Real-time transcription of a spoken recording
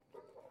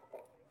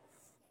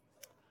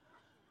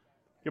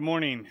Good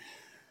morning.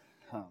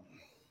 Um,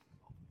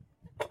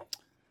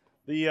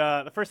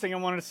 the first thing I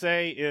wanted to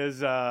say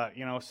is,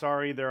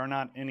 sorry there are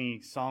not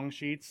any song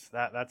sheets.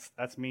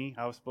 That's me.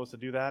 I was supposed to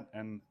do that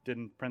and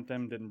didn't print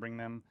them, didn't bring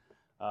them.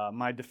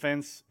 My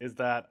defense is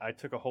that I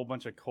took a whole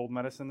bunch of cold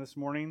medicine this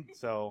morning,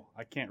 so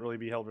I can't really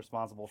be held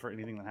responsible for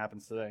anything that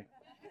happens today.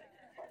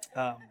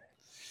 Um,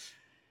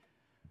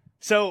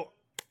 so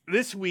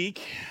this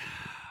week,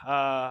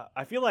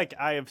 I feel like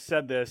I have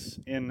said this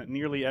in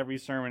nearly every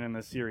sermon in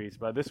this series,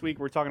 but this week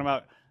we're talking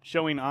about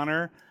showing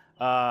honor.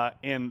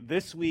 And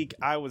this week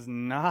I was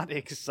not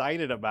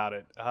excited about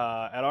it.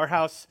 At our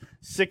house,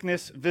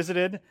 sickness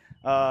visited,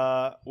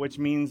 which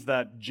means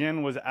that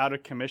Jen was out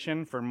of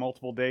commission for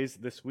multiple days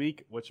this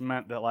week, which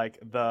meant that like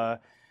the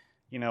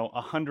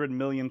 100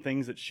 million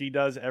things that she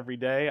does every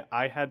day,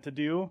 I had to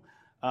do.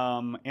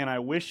 And I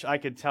wish I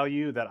could tell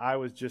you that I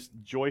was just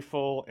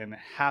joyful and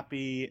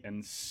happy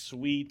and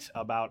sweet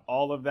about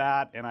all of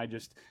that, and I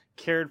just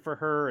cared for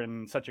her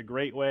in such a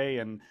great way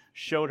and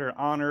showed her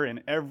honor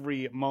in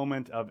every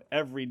moment of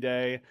every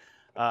day.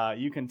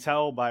 You can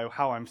tell by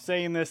how I'm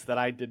saying this that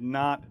I did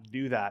not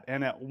do that.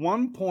 And at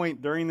one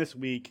point during this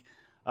week,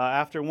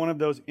 after one of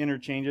those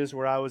interchanges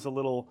where I was a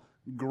little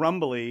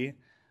grumbly,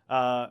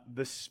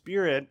 the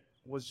Spirit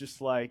was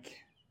just like,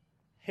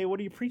 "Hey, what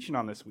are you preaching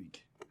on this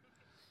week?"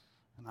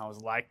 And I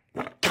was like,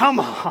 "Come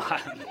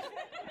on."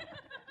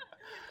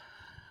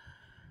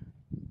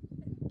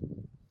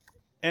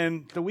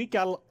 And the week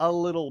got a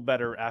little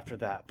better after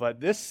that, but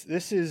this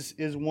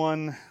is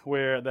one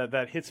where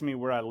that hits me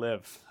where I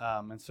live,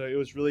 and so it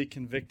was really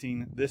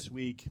convicting this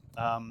week.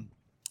 And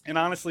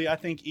honestly, I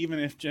think even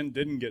if Jen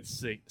didn't get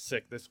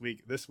sick this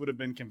week, this would have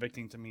been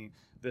convicting to me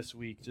this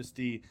week. Just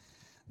the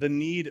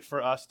need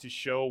for us to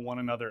show one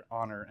another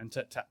honor and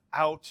to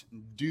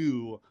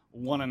outdo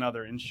one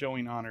another in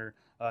showing honor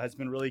has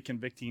been really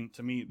convicting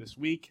to me this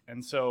week.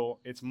 And so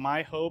it's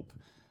my hope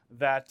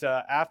that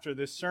after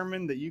this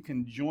sermon that you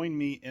can join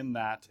me in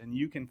that and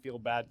you can feel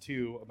bad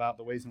too about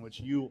the ways in which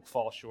you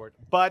fall short,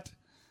 but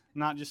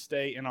not just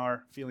stay in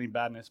our feeling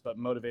badness, but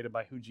motivated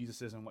by who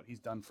Jesus is and what he's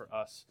done for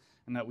us,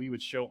 and that we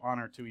would show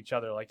honor to each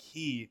other like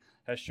he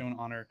has shown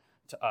honor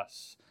to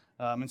us.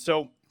 And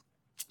so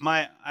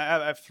I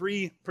have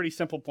three pretty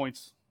simple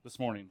points this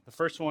morning. The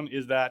first one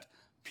is that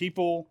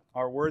people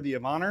are worthy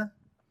of honor.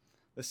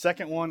 The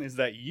second one is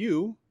that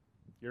you're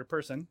a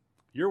person,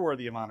 you're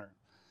worthy of honor.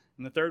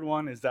 And the third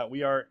one is that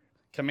we are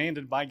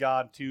commanded by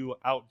God to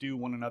outdo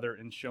one another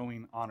in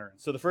showing honor.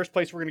 So the first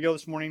place we're going to go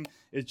this morning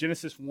is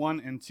Genesis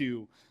 1 and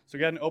 2. So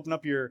go ahead and open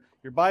up your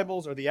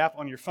Bibles or the app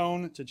on your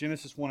phone to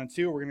Genesis 1 and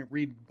 2. We're going to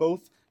read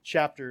both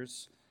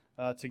chapters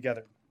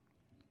together.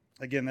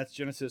 Again, that's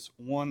Genesis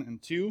 1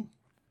 and 2.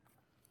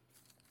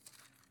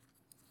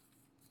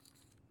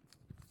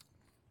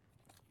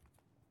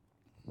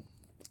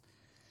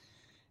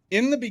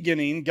 In the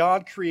beginning,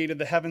 God created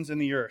the heavens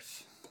and the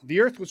earth.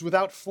 The earth was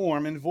without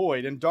form and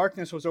void, and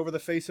darkness was over the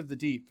face of the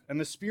deep, and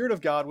the Spirit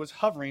of God was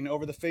hovering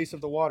over the face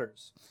of the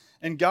waters.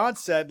 And God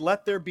said,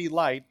 "Let there be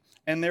light,"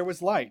 and there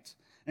was light.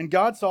 And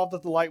God saw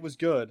that the light was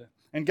good.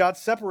 And God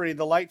separated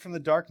the light from the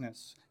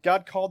darkness.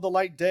 God called the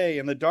light day,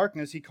 and the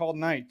darkness he called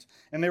night.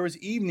 And there was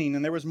evening,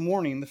 and there was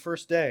morning the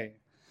first day.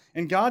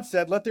 And God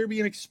said, "Let there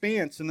be an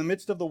expanse in the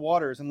midst of the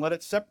waters, and let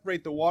it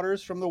separate the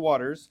waters from the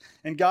waters."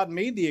 And God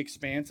made the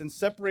expanse, and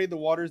separated the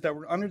waters that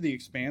were under the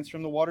expanse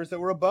from the waters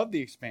that were above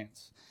the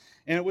expanse.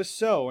 And it was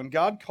so. And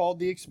God called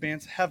the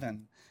expanse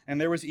heaven.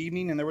 And there was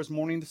evening, and there was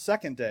morning the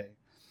second day.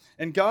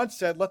 And God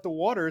said, "Let the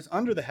waters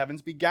under the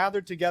heavens be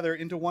gathered together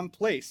into one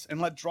place, and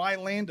let dry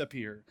land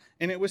appear."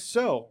 And it was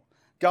so.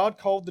 God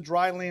called the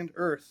dry land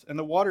earth, and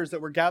the waters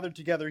that were gathered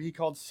together he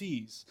called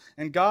seas.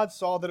 And God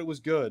saw that it was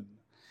good.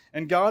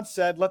 And God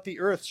said, "Let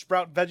the earth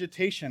sprout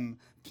vegetation,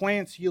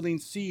 plants yielding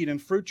seed,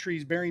 and fruit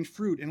trees bearing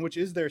fruit, in which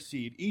is their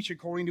seed, each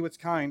according to its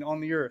kind on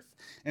the earth."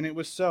 And it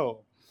was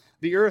so.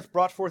 The earth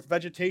brought forth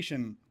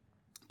vegetation,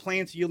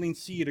 plants yielding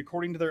seed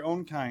according to their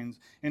own kinds,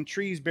 and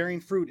trees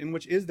bearing fruit, in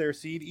which is their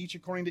seed, each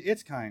according to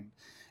its kind.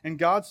 And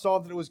God saw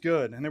that it was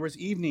good. And there was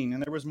evening,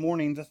 and there was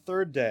morning the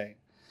third day.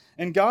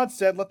 And God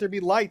said, "Let there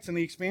be lights in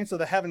the expanse of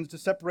the heavens to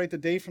separate the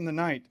day from the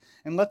night,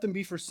 and let them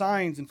be for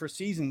signs and for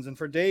seasons and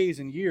for days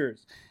and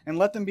years. And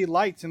let them be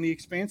lights in the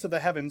expanse of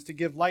the heavens to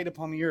give light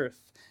upon the earth."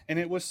 And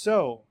it was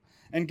so.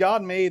 And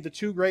God made the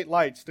two great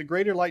lights, the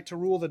greater light to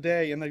rule the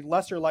day, and the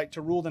lesser light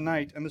to rule the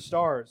night, and the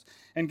stars.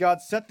 And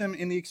God set them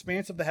in the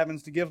expanse of the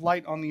heavens to give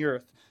light on the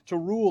earth, to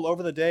rule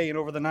over the day and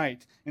over the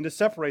night, and to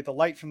separate the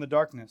light from the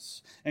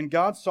darkness. And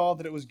God saw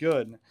that it was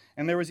good.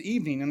 And there was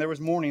evening, and there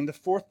was morning the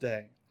fourth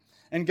day.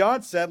 And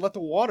God said, "Let the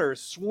waters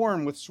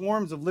swarm with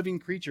swarms of living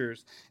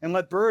creatures, and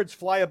let birds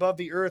fly above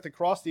the earth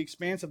across the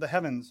expanse of the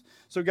heavens."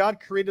 So God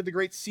created the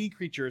great sea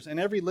creatures, and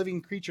every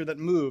living creature that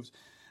moves,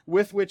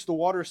 with which the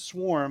waters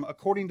swarm,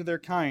 according to their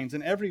kinds,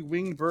 and every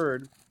winged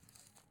bird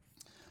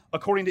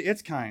according to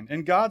its kind.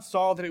 And God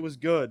saw that it was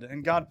good.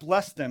 And God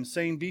blessed them,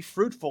 saying, "Be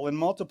fruitful and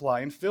multiply,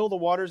 and fill the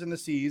waters and the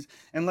seas,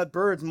 and let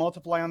birds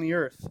multiply on the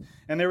earth."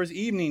 And there was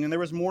evening, and there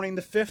was morning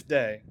the fifth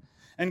day.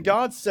 And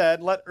God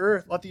said, let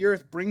the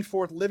earth bring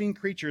forth living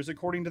creatures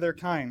according to their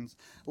kinds,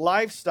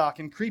 livestock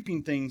and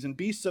creeping things and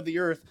beasts of the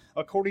earth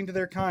according to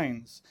their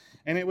kinds.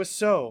 And it was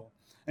so.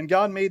 And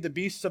God made the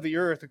beasts of the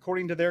earth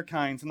according to their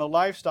kinds, and the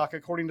livestock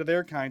according to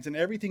their kinds, and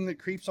everything that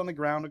creeps on the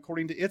ground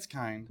according to its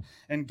kind.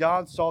 And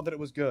God saw that it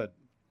was good.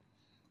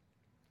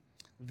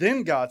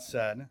 Then God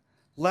said,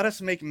 let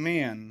us make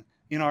man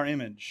in our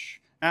image,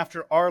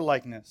 after our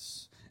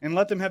likeness, and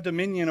let them have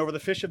dominion over the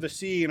fish of the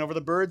sea, and over the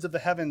birds of the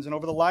heavens, and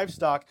over the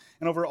livestock,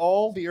 and over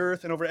all the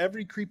earth, and over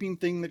every creeping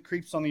thing that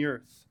creeps on the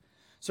earth.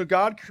 So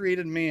God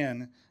created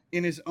man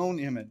in his own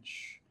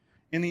image.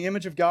 In the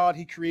image of God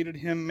he created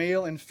him,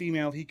 male and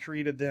female he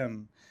created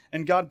them.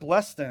 And God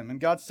blessed them, and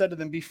God said to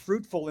them, be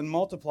fruitful and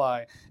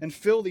multiply, and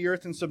fill the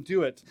earth and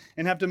subdue it,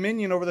 and have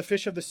dominion over the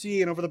fish of the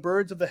sea, and over the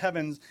birds of the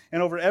heavens,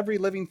 and over every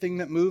living thing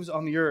that moves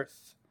on the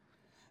earth.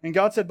 And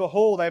God said,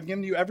 behold, I have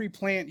given you every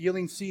plant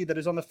yielding seed that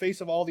is on the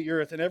face of all the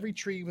earth, and every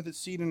tree with its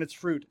seed and its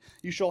fruit.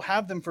 You shall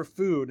have them for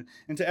food.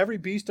 And to every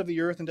beast of the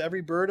earth, and to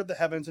every bird of the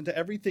heavens, and to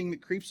everything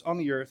that creeps on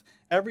the earth,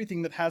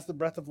 everything that has the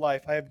breath of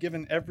life, I have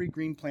given every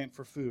green plant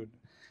for food.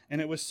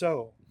 And it was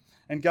so.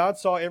 And God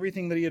saw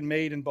everything that he had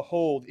made, and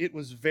behold, it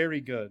was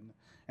very good.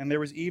 And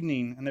there was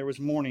evening, and there was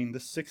morning, the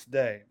sixth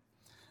day.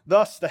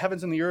 Thus the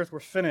heavens and the earth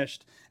were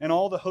finished, and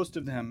all the host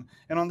of them.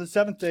 And on the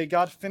seventh day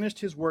God finished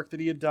his work that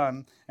he had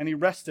done, and he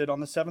rested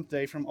on the seventh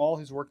day from all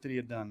his work that he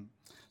had done.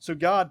 So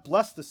God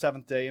blessed the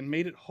seventh day and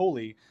made it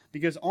holy,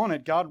 because on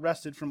it God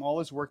rested from all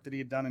his work that he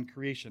had done in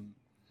creation.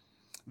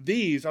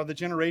 These are the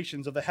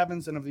generations of the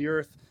heavens and of the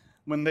earth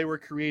when they were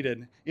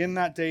created, in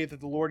that day that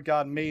the Lord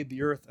God made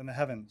the earth and the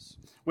heavens,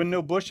 when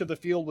no bush of the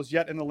field was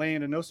yet in the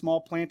land, and no small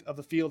plant of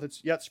the field had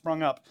yet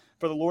sprung up,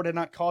 for the Lord had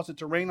not caused it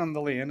to rain on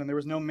the land, and there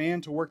was no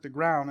man to work the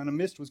ground, and a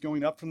mist was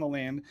going up from the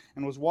land,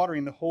 and was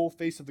watering the whole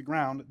face of the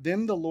ground.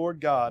 Then the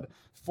Lord God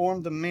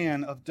formed the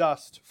man of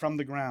dust from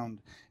the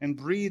ground, and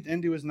breathed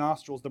into his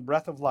nostrils the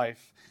breath of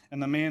life,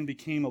 and the man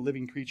became a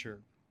living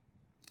creature.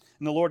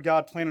 And the Lord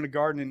God planted a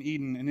garden in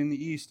Eden and in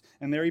the east,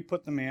 and there he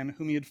put the man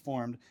whom he had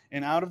formed.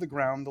 And out of the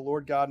ground the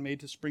Lord God made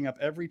to spring up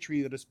every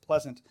tree that is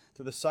pleasant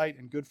to the sight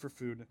and good for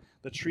food.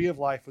 The tree of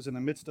life was in the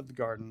midst of the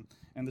garden,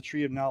 and the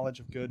tree of knowledge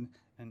of good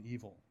and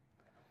evil.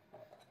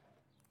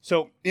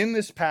 So in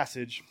this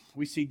passage,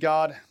 we see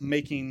God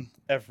making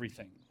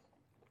everything.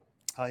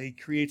 He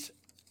creates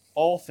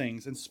all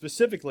things, and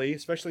specifically,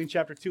 especially in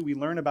chapter 2, we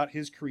learn about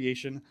his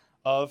creation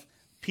of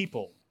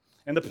people.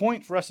 And the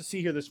point for us to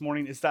see here this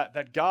morning is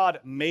that God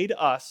made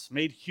us,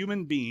 made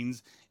human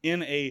beings,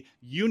 in a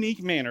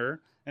unique manner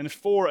and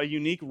for a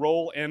unique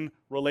role and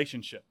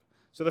relationship.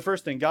 So the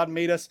first thing, God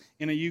made us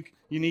in a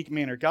unique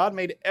manner. God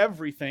made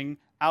everything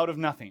out of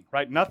nothing,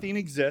 right? Nothing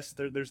exists.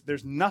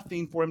 There's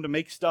nothing for him to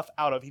make stuff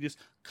out of. He just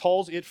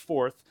calls it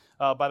forth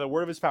by the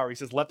word of his power. He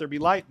says, let there be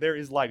light, there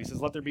is light. He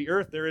says, let there be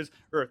earth, there is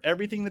earth.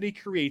 Everything that he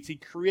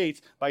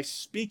creates by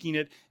speaking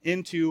it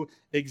into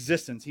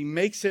existence. He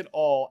makes it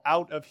all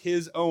out of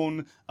his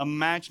own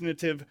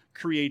imaginative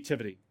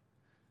creativity,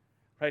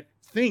 right?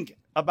 Think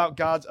about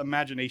God's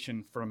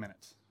imagination for a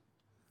minute,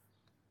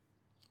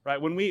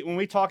 right? When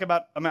we talk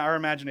about our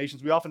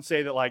imaginations, we often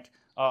say that like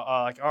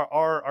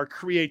our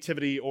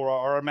creativity or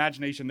our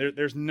imagination,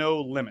 there's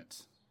no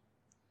limit.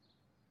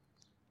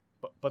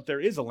 But there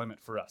is a limit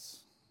for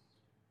us,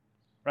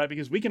 right?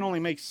 Because we can only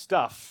make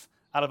stuff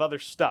out of other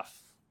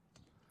stuff.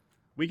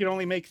 We can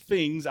only make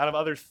things out of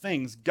other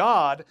things.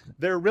 God,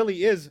 there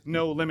really is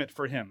no limit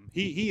for him.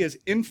 He is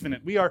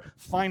infinite. We are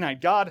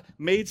finite. God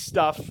made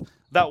stuff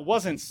that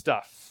wasn't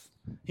stuff.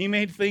 He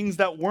made things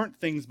that weren't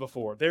things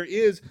before. There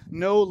is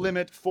no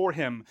limit for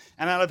him.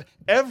 And out of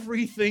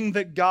everything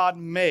that God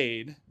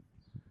made,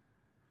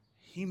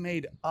 he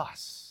made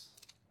us.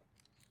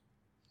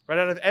 Right?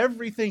 Out of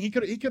everything, he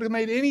could have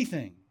made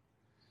anything.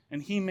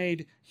 And he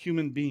made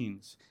human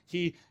beings.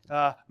 He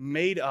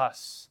made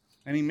us.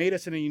 And he made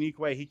us in a unique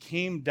way. He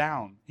came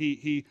down.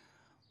 He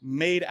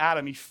made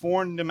Adam. He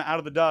formed him out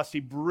of the dust. He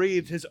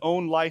breathed his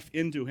own life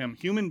into him.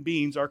 Human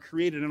beings are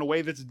created in a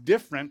way that's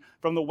different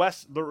from the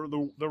rest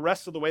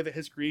of the way that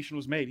his creation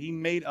was made. He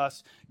made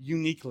us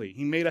uniquely.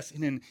 He made us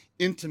in an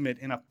intimate,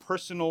 in a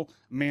personal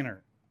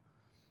manner.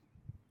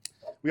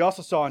 We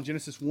also saw in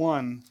Genesis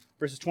 1,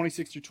 verses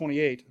 26 through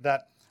 28,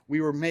 that we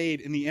were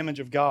made in the image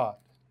of God.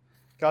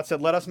 God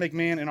said, let us make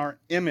man in our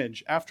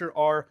image, after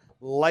our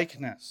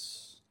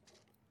likeness.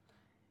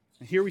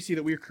 And here we see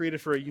that we are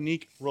created for a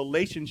unique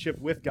relationship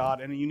with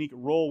God and a unique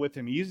role with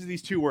him. He uses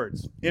these two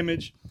words,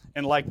 image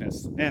and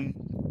likeness. And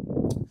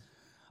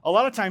a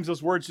lot of times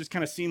those words just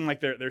kind of seem like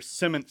they're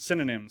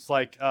synonyms.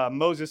 Like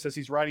Moses, as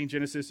he's writing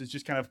Genesis, is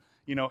just kind of,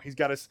 he's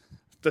got his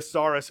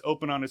thesaurus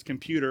open on his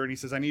computer, and he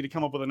says, I need to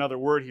come up with another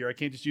word here. I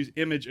can't just use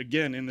image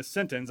again in the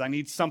sentence. I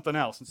need something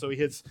else. And so he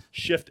hits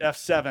Shift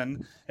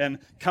F7 and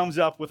comes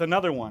up with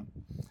another one.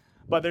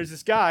 But there's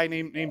this guy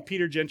named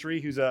Peter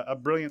Gentry, who's a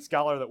brilliant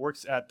scholar that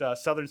works at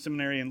Southern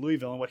Seminary in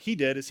Louisville. And what he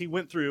did is he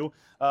went through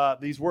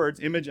these words,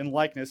 image and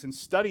likeness, and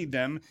studied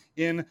them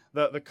in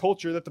the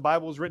culture that the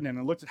Bible was written in,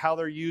 and looked at how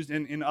they're used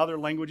in other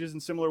languages in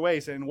similar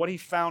ways. And what he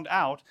found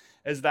out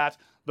is that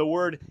The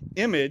word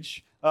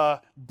image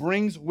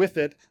brings with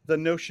it the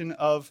notion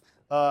of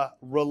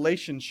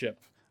relationship.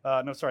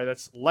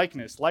 That's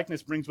likeness.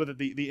 Likeness brings with it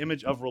the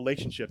image of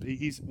relationship.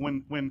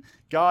 When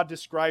God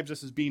describes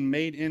us as being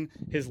made in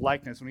his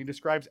likeness, when he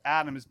describes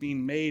Adam as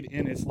being made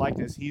in his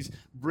likeness, he's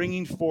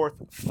bringing forth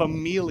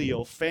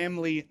familial,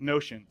 family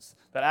notions,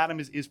 that Adam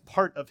is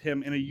part of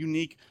him in a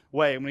unique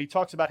way. And when he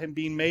talks about him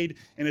being made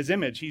in his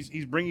image,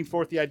 he's bringing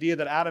forth the idea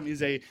that Adam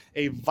is a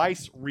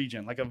vice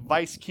regent, like a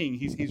vice king.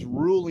 He's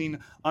ruling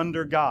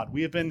under God.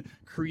 We have been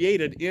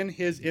created in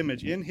his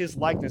image, in his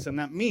likeness, and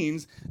that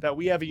means that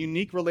we have a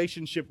unique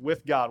relationship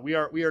with God. We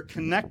are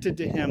connected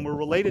to him. We're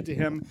related to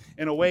him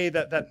in a way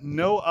that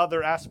no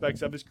other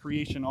aspects of his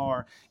creation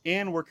are,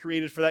 and we're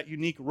created for that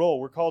unique role.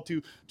 We're called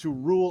to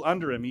rule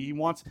under him. He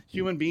wants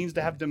human beings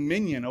to have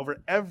dominion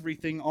over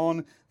everything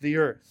on the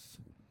earth.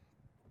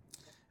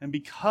 And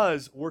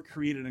because we're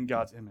created in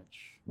God's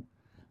image,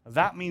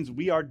 that means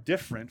we are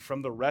different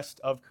from the rest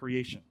of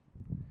creation.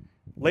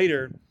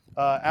 Later,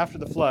 after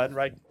the flood,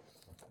 right,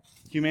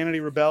 humanity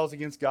rebels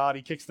against God.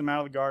 He kicks them out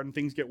of the garden.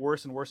 Things get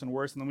worse and worse and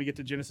worse. And then we get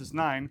to Genesis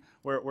 9,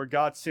 where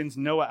God sends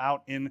Noah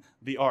out in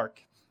the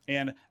ark.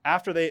 And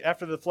after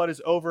the flood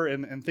is over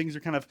and things are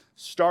kind of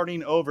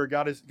starting over,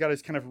 God is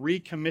kind of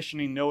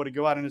recommissioning Noah to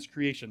go out in his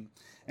creation.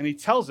 And he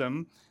tells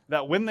him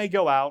that when they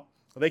go out,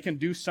 they can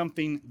do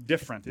something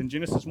different. In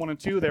Genesis 1 and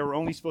 2, they were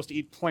only supposed to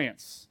eat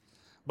plants.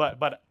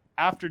 But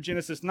after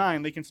Genesis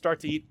 9, they can start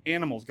to eat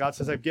animals. God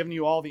says, I've given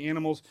you all the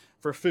animals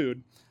for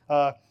food.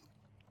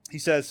 He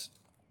says,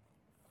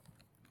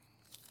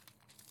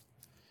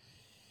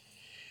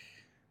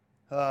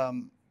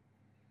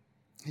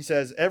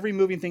 every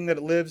moving thing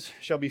that lives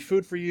shall be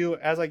food for you.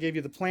 As I gave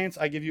you the plants,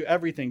 I give you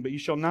everything. But you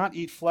shall not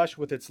eat flesh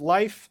with its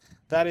life,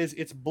 that is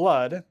its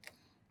blood.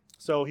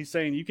 So he's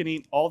saying you can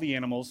eat all the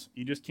animals,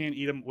 you just can't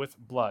eat them with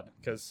blood,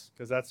 because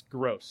that's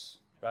gross,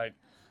 right?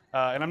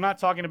 And I'm not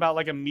talking about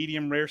like a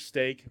medium rare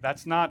steak.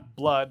 That's not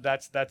blood,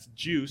 that's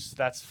juice,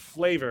 that's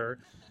flavor,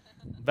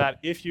 that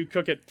if you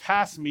cook it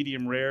past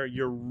medium rare,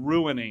 you're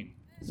ruining.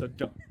 So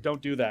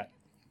don't do that.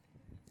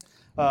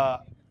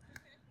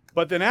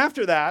 But then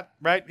after that,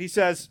 right, he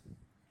says,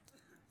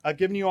 I've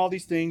given you all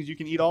these things, you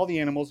can eat all the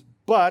animals,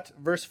 but,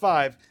 verse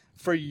 5,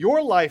 for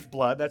your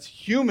lifeblood, that's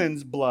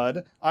human's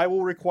blood, I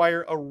will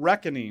require a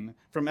reckoning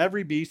from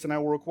every beast, and I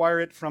will require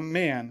it from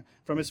man.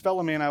 From his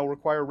fellow man, I will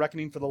require a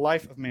reckoning for the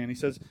life of man. He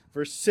says,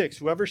 verse 6,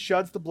 whoever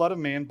sheds the blood of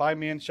man, by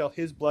man shall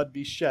his blood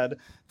be shed.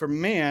 For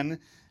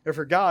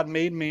God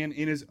made man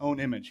in his own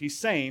image. He's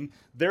saying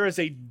there is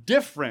a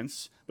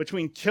difference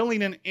between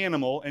killing an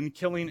animal and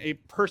killing a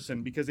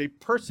person, because a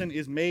person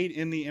is made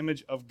in the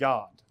image of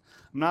God.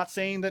 I'm not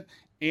saying that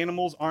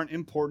animals aren't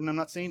important. I'm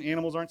not saying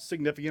animals aren't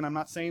significant. I'm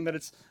not saying that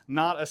it's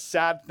not a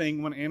sad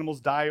thing when animals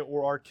die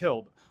or are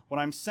killed. What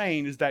I'm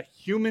saying is that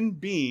human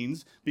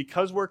beings,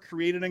 because we're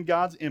created in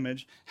God's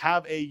image,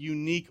 have a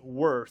unique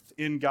worth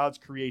in God's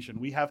creation.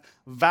 We have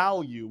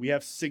value. We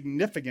have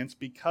significance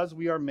because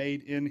we are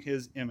made in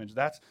his image.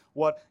 That's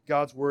what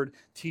God's word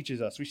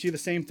teaches us. We see the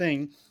same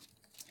thing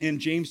in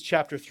James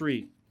chapter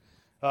 3.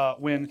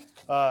 When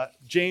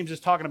James is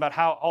talking about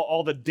how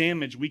all the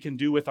damage we can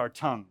do with our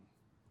tongue.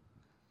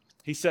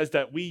 He says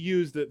that we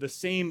use the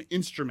same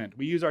instrument.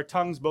 We use our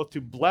tongues both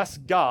to bless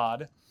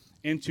God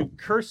and to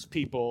curse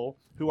people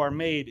who are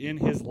made in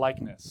his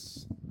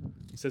likeness.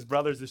 He says,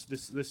 brothers,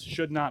 this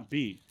should not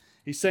be.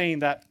 He's saying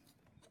that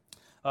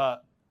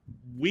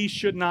we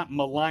should not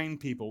malign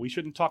people. We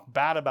shouldn't talk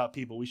bad about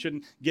people. We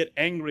shouldn't get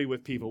angry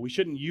with people. We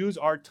shouldn't use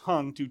our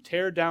tongue to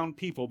tear down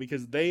people,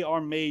 because they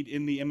are made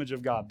in the image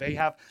of God. They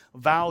have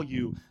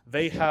value.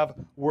 They have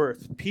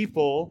worth.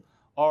 People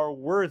are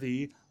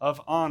worthy of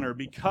honor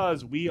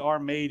because we are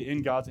made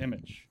in God's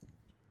image.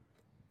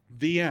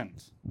 The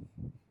end.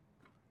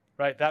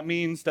 Right? That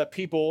means that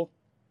people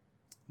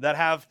that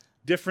have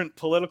different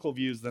political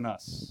views than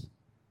us,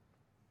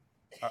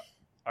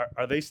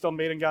 are they still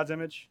made in God's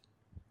image?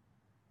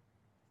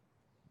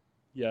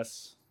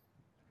 Yes.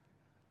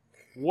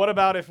 What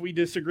about if we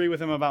disagree with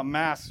them about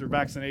masks or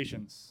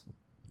vaccinations?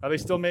 Are they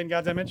still made in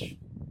God's image?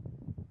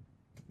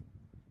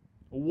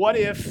 What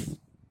if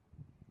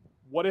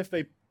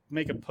they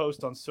make a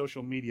post on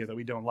social media that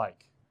we don't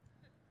like?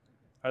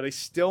 Are they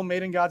still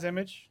made in God's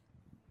image?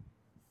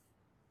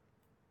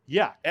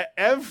 Yeah,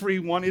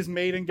 everyone is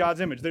made in God's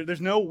image.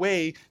 There's no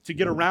way to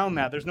get around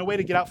that. There's no way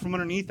to get out from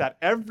underneath that.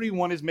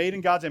 Everyone is made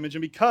in God's image,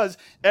 and because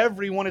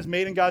everyone is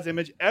made in God's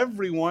image,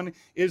 everyone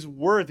is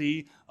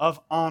worthy of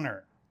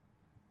honor,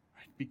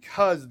 right?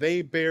 Because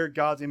they bear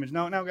God's image.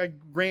 Now, I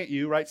grant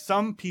you, right,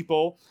 some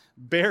people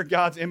bear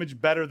God's image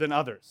better than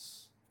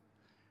others,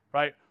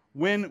 right?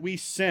 When we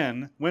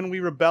sin, when we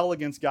rebel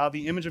against God,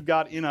 the image of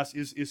God in us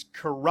is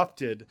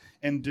corrupted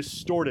and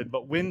distorted.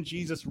 But when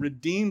Jesus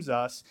redeems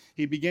us,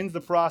 he begins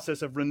the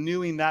process of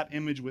renewing that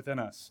image within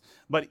us.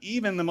 But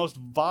even the most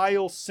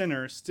vile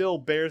sinner still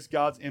bears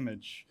God's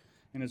image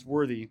and is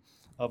worthy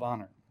of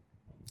honor.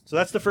 So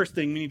that's the first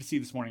thing we need to see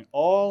this morning.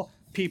 All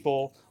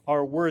people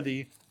are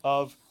worthy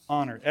of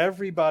honor.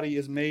 Everybody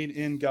is made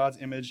in God's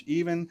image,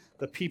 even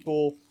the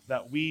people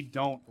that we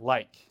don't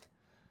like.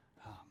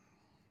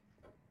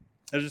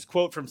 There's this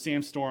quote from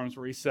Sam Storms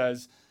where he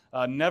says,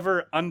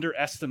 never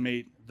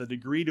underestimate the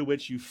degree to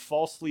which you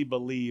falsely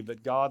believe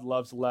that God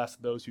loves less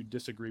those who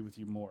disagree with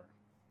you more.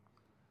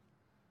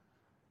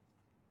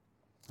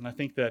 And I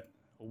think that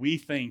we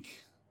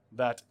think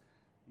that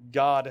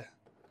God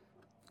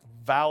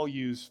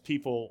values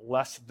people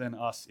less than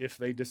us if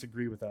they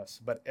disagree with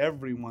us, but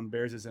everyone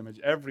bears his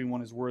image.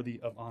 Everyone is worthy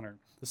of honor.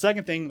 The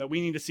second thing that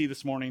we need to see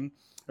this morning,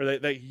 or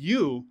that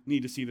you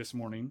need to see this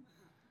morning,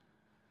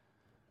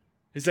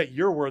 is that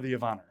you're worthy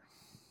of honor.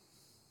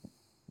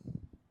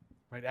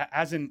 Right?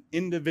 As an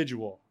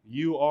individual,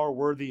 you are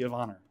worthy of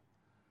honor.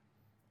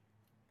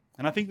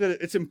 And I think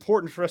that it's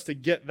important for us to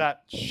get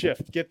that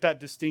shift, get that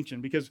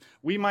distinction, because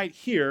we might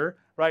hear,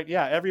 right,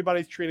 yeah,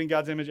 everybody's treating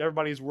God's image,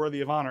 everybody is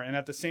worthy of honor, and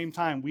at the same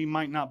time, we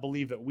might not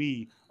believe that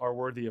we are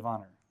worthy of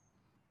honor.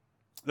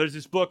 There's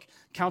this book,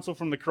 Counsel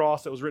from the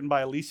Cross, that was written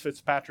by Elise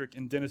Fitzpatrick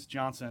and Dennis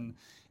Johnson,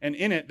 and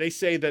in it, they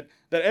say that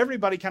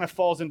everybody kind of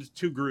falls into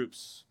two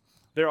groups.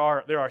 There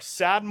are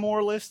sad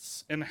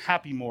moralists and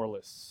happy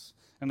moralists,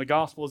 and the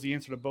gospel is the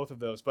answer to both of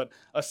those. But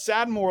a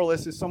sad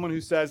moralist is someone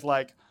who says,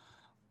 like,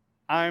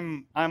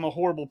 I'm a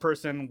horrible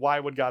person. Why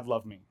would God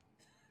love me?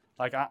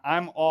 Like,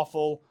 I'm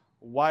awful.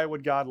 Why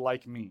would God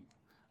like me?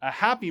 A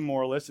happy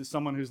moralist is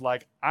someone who's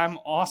like, I'm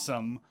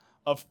awesome.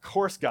 Of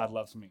course God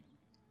loves me.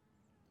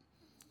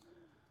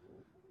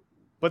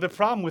 But the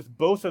problem with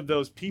both of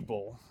those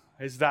people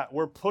is that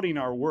we're putting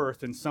our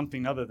worth in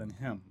something other than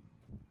him.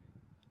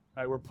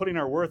 Right? We're putting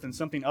our worth in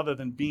something other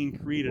than being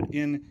created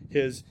in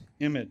his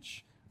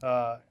image.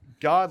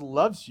 God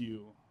loves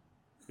you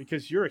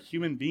because you're a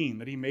human being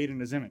that he made in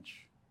his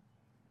image.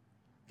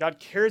 God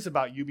cares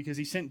about you because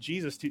he sent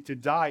Jesus to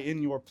die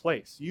in your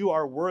place. You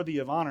are worthy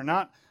of honor,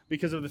 not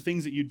because of the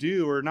things that you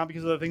do or not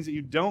because of the things that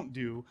you don't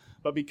do,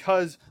 but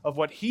because of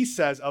what he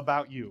says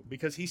about you,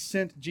 because he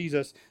sent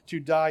Jesus to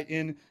die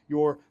in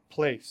your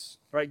place.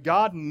 Right?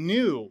 God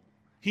knew,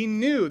 he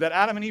knew that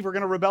Adam and Eve were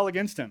going to rebel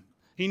against him.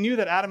 He knew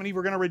that Adam and Eve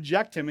were going to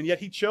reject him, and yet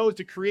he chose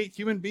to create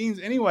human beings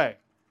anyway.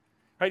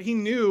 Right? He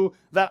knew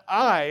that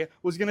I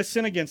was going to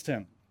sin against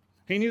him.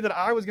 He knew that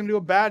I was going to do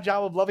a bad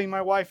job of loving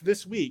my wife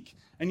this week,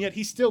 and yet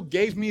he still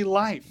gave me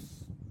life.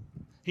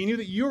 He knew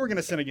that you were going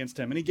to sin against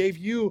him, and he gave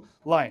you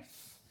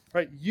life.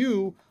 Right?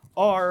 You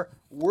are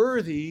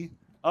worthy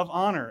of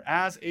honor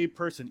as a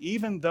person,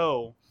 even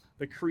though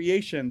the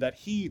creation that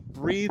he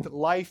breathed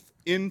life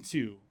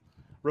into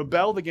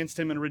rebelled against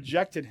him and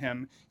rejected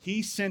him.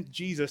 He sent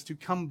Jesus to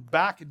come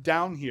back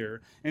down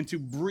here and to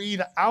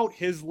breathe out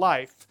his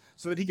life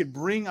so that he could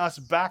bring us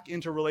back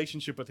into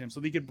relationship with him, so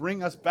that he could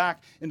bring us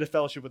back into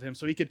fellowship with him,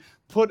 so he could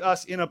put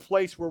us in a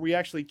place where we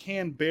actually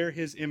can bear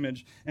his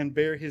image and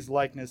bear his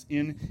likeness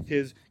in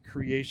his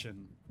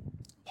creation.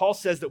 Paul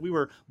says that we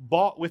were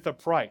bought with a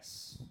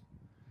price.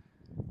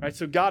 Right?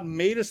 So God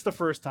made us the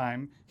first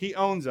time. He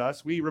owns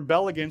us. We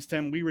rebel against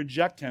him. We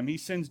reject him. He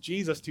sends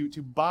Jesus to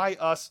buy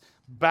us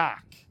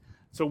back.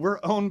 So we're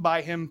owned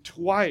by him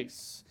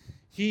twice.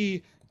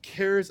 He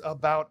cares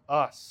about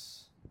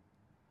us.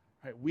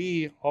 Right?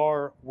 We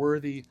are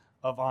worthy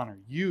of honor.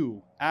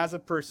 You, as a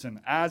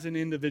person, as an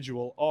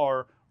individual,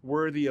 are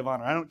worthy of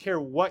honor. I don't care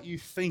what you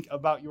think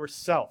about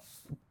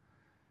yourself.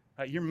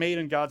 You're made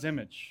in God's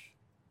image,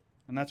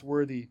 and that's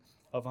worthy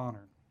of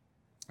honor.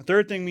 The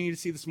third thing we need to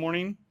see this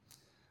morning,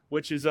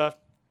 which is a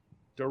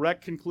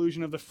direct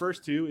conclusion of the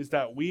first two, is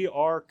that we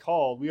are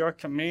called, we are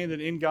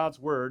commanded in God's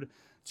word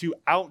to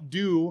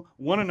outdo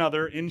one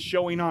another in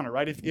showing honor,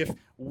 right? If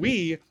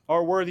we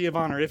are worthy of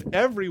honor, if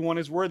everyone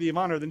is worthy of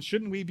honor, then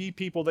shouldn't we be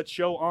people that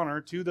show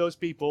honor to those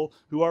people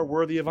who are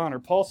worthy of honor?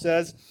 Paul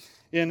says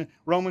in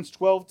Romans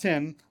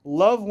 12:10,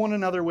 love one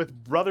another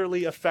with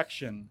brotherly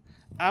affection,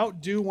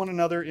 outdo one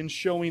another in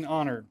showing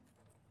honor.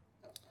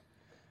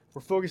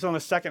 We're focused on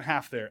the second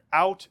half there.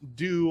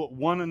 Outdo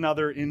one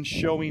another in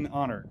showing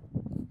honor.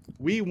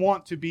 We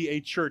want to be a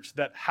church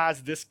that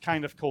has this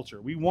kind of culture.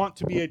 We want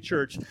to be a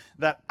church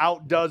that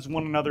outdoes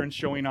one another in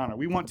showing honor.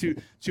 We want to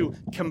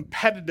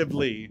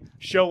competitively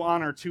show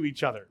honor to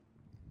each other.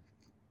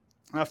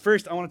 Now,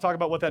 first, I want to talk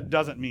about what that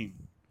doesn't mean.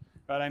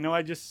 Right? I know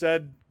I just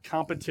said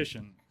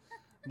competition,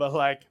 but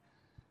like,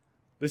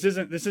 this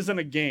isn't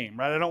a game,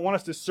 right? I don't want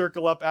us to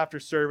circle up after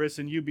service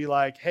and you be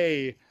like,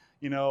 hey,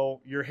 you know,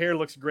 your hair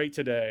looks great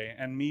today,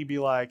 and me be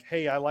like,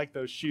 hey, I like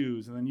those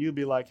shoes, and then you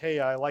be like, hey,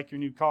 I like your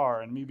new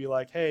car, and me be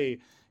like, hey,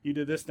 you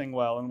did this thing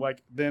well, and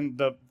like then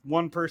the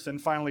one person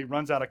finally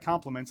runs out of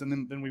compliments,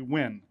 and then we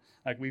win.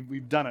 Like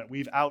we've done it.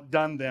 We've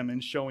outdone them in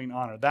showing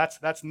honor.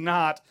 That's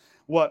not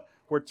what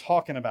we're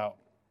talking about.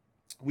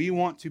 We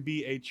want to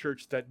be a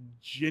church that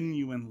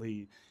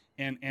genuinely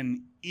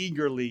and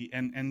eagerly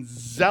and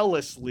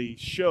zealously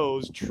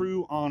shows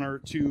true honor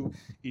to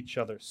each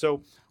other.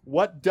 So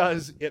what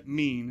does it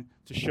mean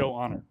to show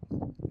honor?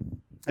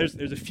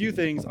 There's a few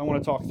things I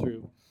want to talk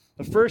through.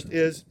 The first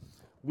is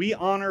we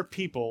honor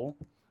people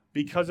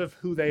because of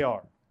who they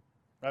are.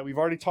 Right? We've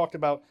already talked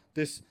about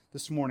this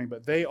morning,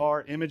 but they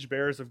are image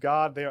bearers of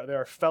God. They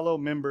are fellow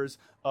members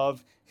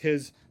of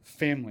his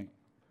family.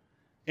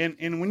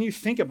 And when you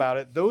think about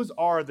it, those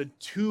are the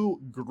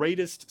two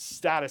greatest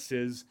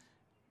statuses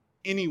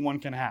anyone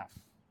can have.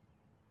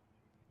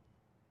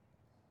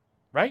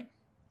 Right?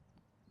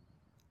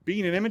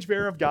 Being an image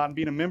bearer of God and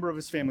being a member of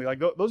his family, like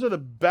those are the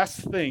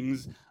best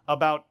things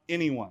about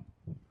anyone.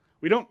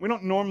 We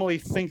don't normally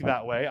think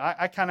that way.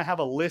 I kind of have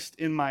a list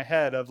in my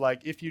head of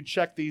like, if you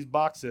check these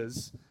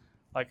boxes,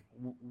 like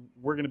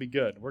we're going to be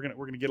good. We're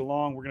going to get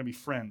along. We're going to be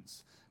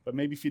friends. But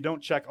maybe if you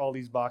don't check all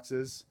these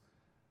boxes,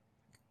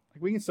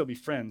 like we can still be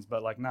friends,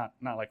 but like not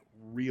like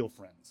real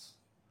friends.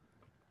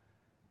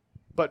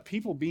 But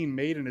people being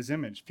made in his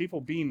image,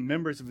 people being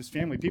members of his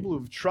family, people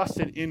who've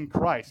trusted in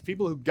Christ,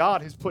 people who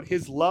God has put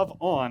his love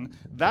on,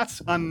 that's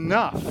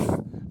enough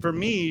for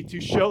me to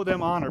show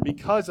them honor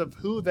because of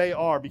who they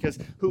are, because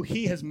who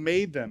he has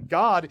made them.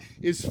 God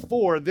is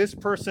for this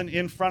person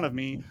in front of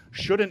me.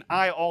 Shouldn't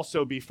I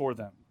also be for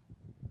them?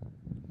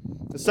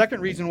 The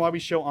second reason why we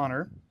show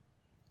honor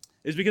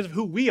is because of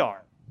who we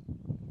are.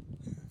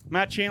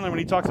 Matt Chandler, when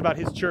he talks about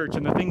his church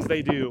and the things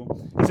they do,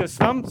 he says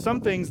some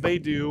things they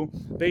do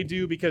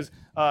because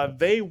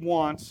they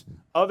want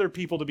other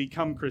people to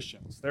become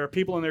Christians. There are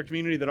people in their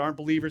community that aren't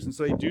believers, and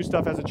so they do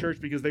stuff as a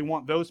church because they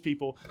want those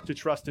people to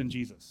trust in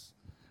Jesus.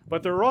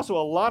 But there are also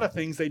a lot of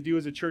things they do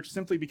as a church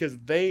simply because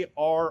they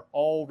are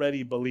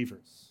already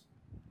believers.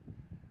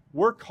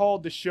 We're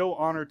called to show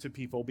honor to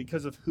people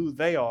because of who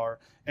they are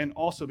and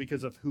also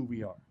because of who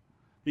we are.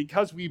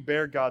 Because we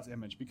bear God's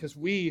image, because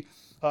we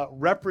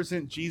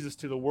represent Jesus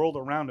to the world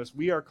around us,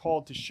 we are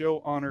called to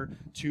show honor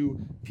to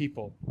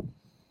people.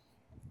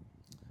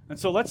 And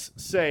so let's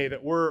say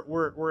that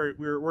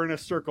we're in a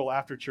circle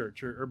after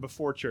church or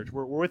before church.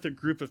 We're with a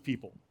group of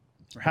people.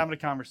 We're having a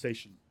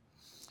conversation.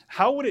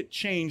 How would it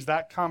change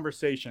that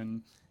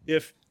conversation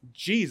if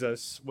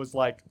Jesus was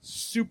like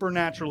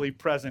supernaturally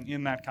present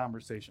in that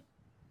conversation?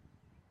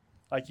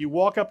 Like you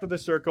walk up to the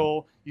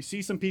circle, you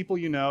see some people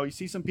you know, you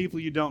see some people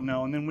you don't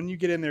know, and then when you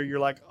get in there, you're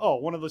like, oh,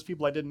 one of those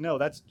people I didn't know,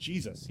 that's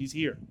Jesus. He's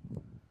here.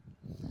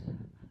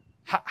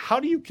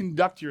 How do you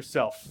conduct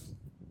yourself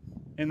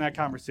in that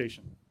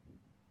conversation?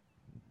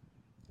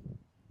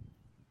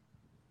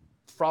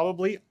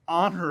 Probably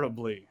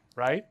honorably,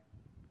 right?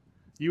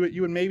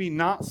 You would maybe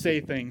not say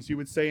things you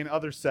would say in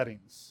other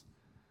settings.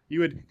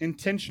 You would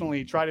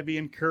intentionally try to be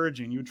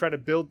encouraging. You would try to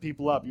build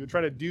people up. You would try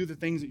to do the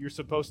things that you're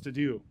supposed to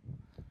do.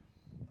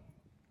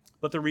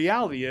 But the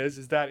reality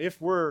is that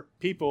if we're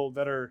people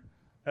that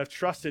have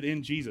trusted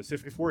in Jesus,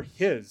 if we're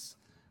his,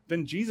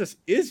 then Jesus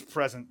is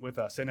present with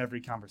us in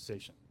every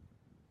conversation.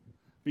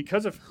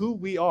 Because of who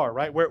we are,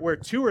 right? Where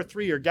two or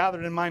three are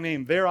gathered in my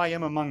name, there I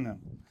am among them.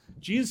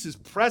 Jesus is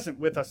present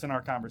with us in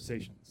our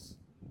conversations.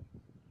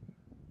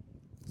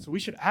 So we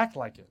should act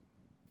like it.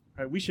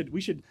 Right? We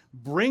should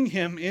bring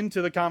him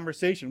into the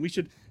conversation. We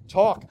should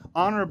talk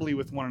honorably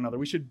with one another.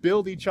 We should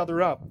build each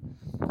other up.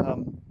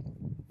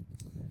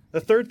 The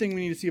third thing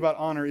we need to see about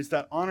honor is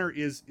that honor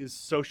is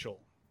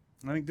social.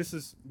 And I think this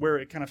is where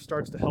it kind of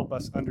starts to help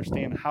us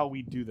understand how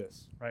we do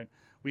this, right?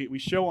 We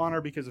show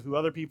honor because of who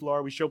other people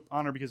are. We show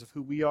honor because of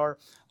who we are.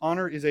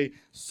 Honor is a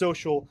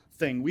social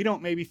thing. We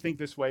don't maybe think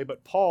this way,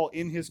 but Paul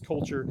in his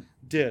culture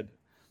did.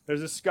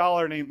 There's a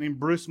scholar named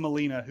Bruce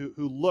Molina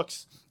who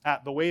looks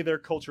at the way their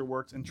culture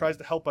works and tries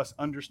to help us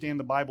understand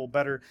the Bible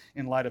better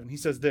in light of it. And he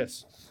says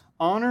this: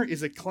 honor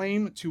is a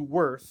claim to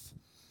worth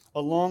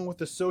along with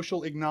the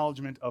social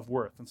acknowledgement of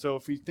worth. And so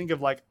if we think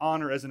of like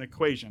honor as an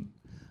equation,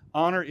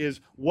 honor is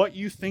what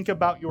you think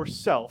about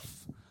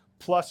yourself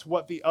plus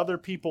what the other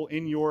people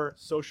in your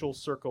social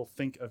circle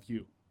think of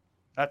you.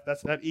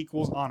 That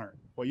equals honor.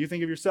 What you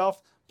think of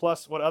yourself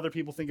plus what other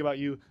people think about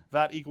you,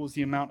 that equals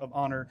the amount of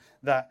honor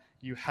that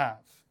you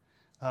have.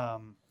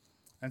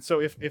 And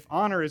so if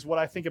honor is what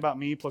I think about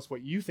me plus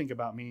what you think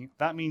about me,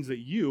 that means that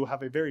you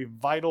have a very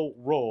vital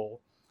role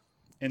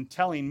in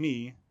telling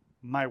me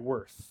my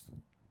worth.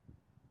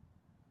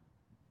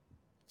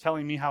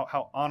 Telling me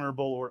how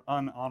honorable or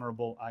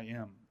unhonorable I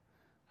am.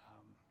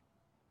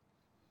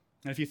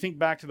 And if you think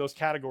back to those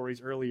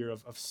categories earlier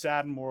of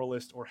sad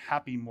moralist or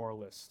happy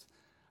moralist,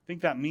 I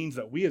think that means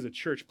that we as a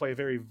church play a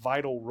very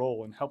vital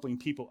role in helping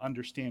people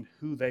understand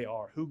who they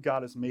are, who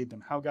God has made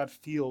them, how God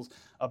feels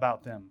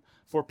about them.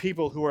 For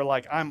people who are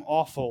like, I'm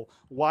awful,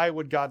 why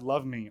would God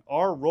love me?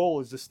 Our role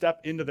is to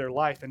step into their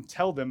life and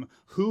tell them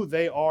who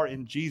they are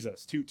in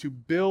Jesus, to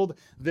build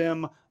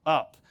them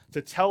up,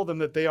 to tell them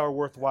that they are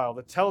worthwhile,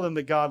 to tell them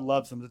that God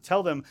loves them, to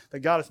tell them that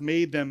God has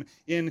made them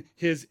in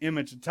his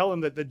image, to tell them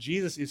that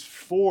Jesus is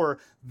for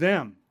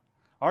them.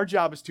 Our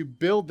job is to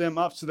build them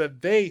up so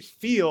that they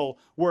feel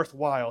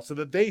worthwhile, so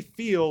that they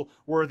feel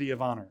worthy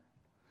of honor.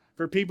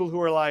 For people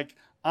who are like,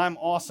 I'm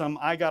awesome,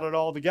 I got it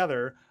all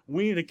together,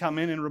 we need to come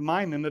in and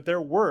remind them that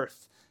their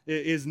worth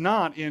is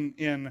not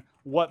in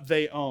what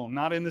they own,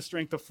 not in the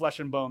strength of flesh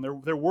and bone.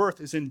 Their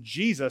worth is in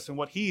Jesus and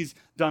what he's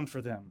done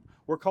for them.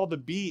 We're called to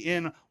be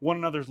in one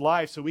another's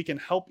lives so we can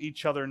help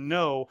each other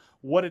know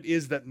what it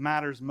is that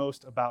matters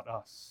most about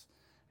us.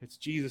 It's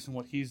Jesus and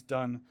what he's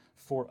done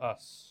for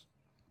us.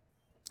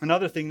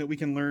 Another thing that we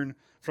can learn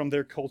from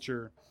their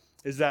culture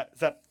is that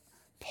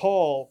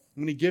Paul,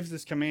 when he gives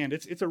this command,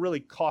 it's a really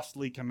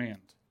costly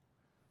command.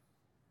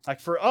 Like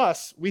for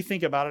us, we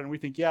think about it and we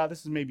think, yeah,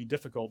 this is maybe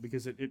difficult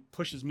because it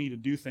pushes me to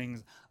do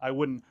things I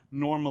wouldn't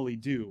normally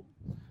do.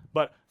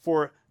 But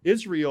for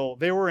Israel,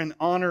 they were an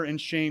honor and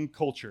shame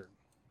culture,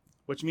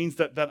 which means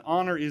that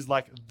honor is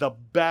like the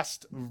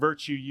best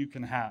virtue you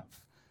can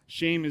have.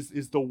 Shame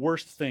is the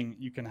worst thing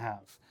you can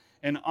have.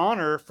 And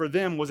honor for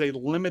them was a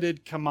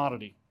limited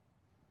commodity.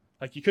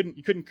 Like you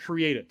couldn't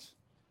create it,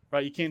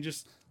 right? You can't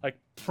just like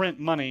print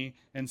money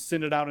and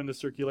send it out into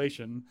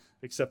circulation,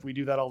 except we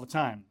do that all the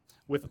time.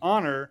 With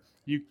honor,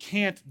 you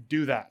can't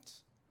do that.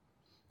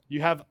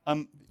 You have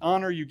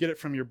honor, you get it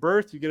from your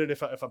birth. You get it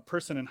if a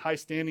person in high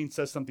standing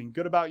says something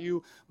good about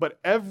you. But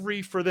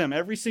every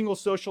single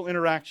social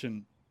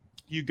interaction,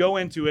 you go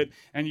into it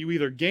and you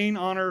either gain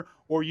honor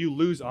or you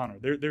lose honor.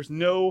 There's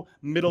no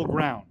middle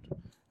ground.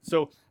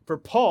 So for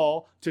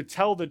Paul to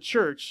tell the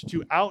church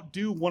to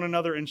outdo one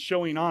another in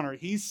showing honor,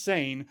 he's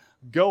saying,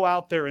 go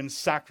out there and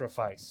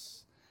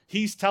sacrifice.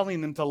 He's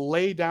telling them to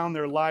lay down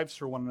their lives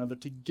for one another,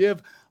 to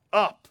give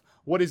up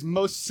what is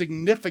most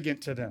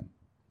significant to them,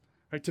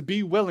 right? To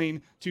be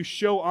willing to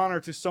show honor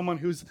to someone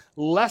who's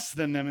less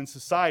than them in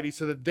society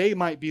so that they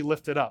might be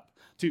lifted up,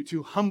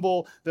 to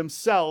humble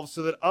themselves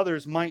so that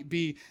others might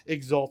be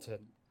exalted.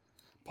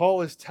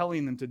 Paul is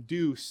telling them to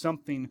do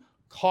something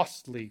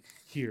costly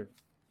here.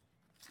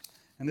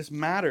 And this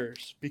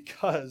matters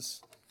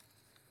because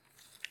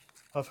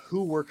of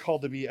who we're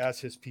called to be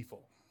as his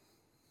people.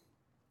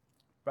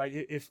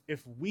 Right?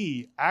 If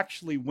we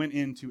actually went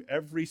into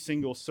every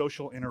single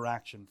social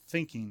interaction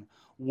thinking,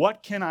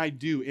 what can I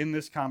do in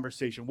this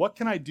conversation? What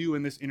can I do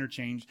in this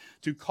interchange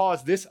to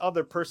cause this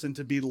other person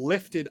to be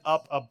lifted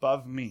up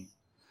above me?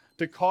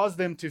 To cause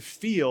them to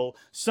feel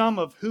some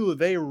of who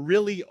they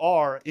really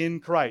are in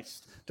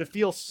Christ. To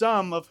feel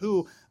some of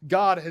who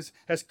God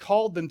has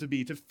called them to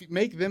be. To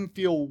make them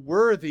feel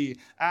worthy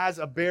as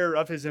a bearer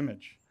of his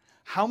image.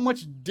 How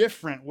much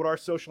different would our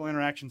social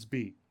interactions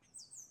be?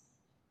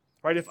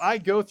 Right, if I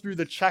go through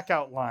the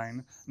checkout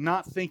line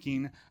not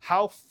thinking,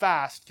 how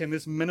fast can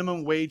this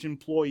minimum wage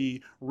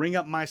employee ring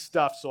up my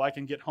stuff so I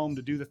can get home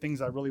to do the things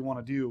I really want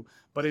to do,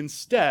 but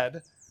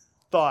instead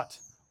thought,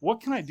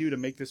 what can I do to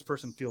make this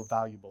person feel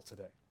valuable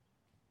today?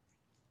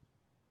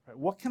 Right,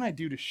 what can I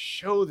do to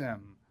show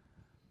them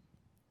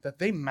that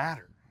they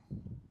matter?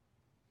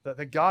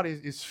 That God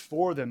is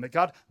for them, that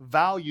God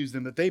values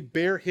them, that they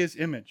bear his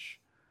image?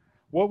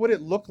 What would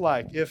it look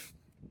like if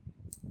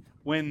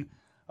when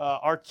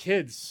our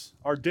kids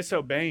are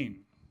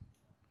disobeying,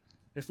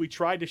 if we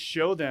try to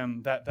show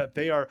them that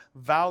they are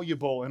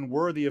valuable and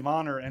worthy of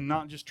honor and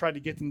not just try to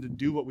get them to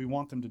do what we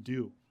want them to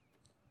do?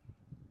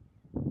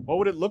 What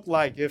would it look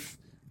like if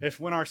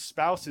when our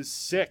spouse is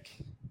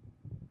sick,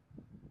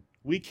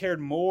 we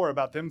cared more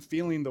about them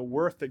feeling the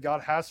worth that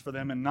God has for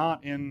them and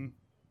not in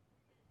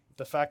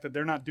the fact that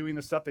they're not doing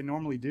the stuff they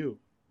normally do?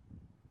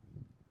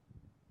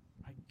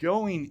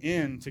 Going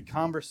into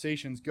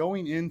conversations,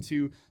 going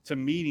into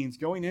meetings,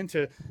 going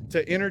into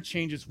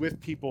interchanges with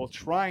people,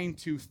 trying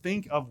to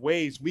think of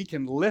ways we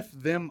can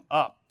lift them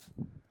up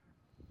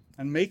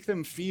and make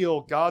them feel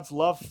God's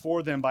love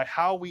for them by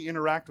how we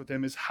interact with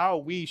them is how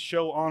we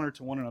show honor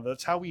to one another.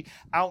 That's how we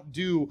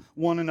outdo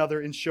one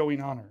another in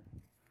showing honor.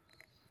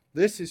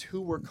 This is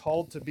who we're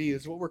called to be.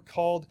 This is what we're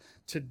called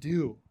to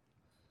do.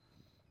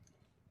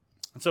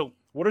 And so,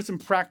 what are some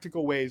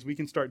practical ways we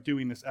can start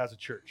doing this as a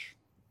church?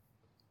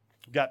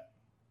 We've got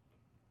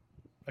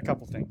a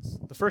couple things.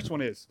 The first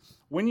one is,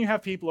 when you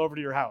have people over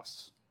to your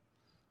house,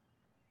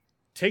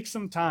 take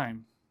some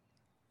time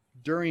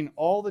during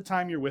all the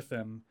time you're with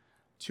them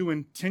to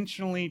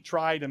intentionally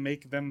try to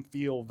make them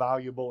feel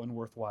valuable and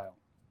worthwhile.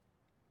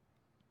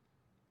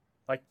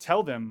 Like,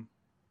 tell them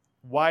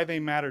why they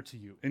matter to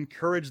you.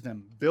 Encourage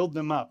them. Build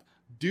them up.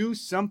 Do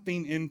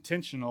something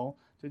intentional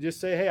to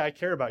just say, hey, I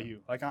care about you.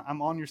 Like, I'm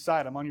on your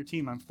side. I'm on your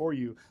team. I'm for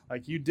you.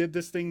 Like, you did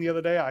this thing the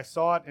other day. I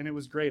saw it, and it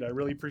was great. I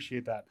really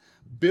appreciate that.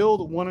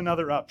 Build one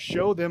another up.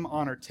 Show them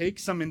honor. Take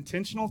some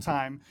intentional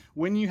time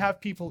when you have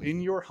people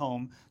in your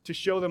home to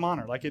show them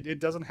honor. Like, it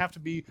doesn't have to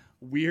be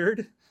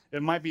weird.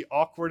 It might be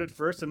awkward at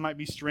first. It might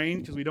be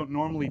strange because we don't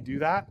normally do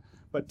that.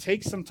 But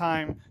take some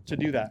time to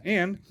do that.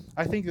 And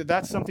I think that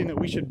that's something that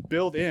we should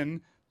build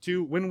in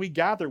to when we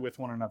gather with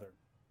one another.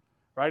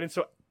 Right? And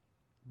so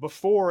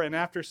before and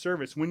after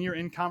service, when you're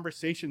in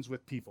conversations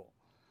with people,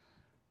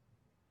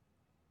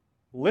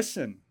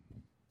 listen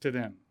to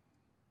them.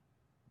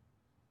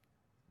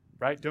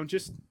 Right? Don't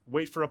just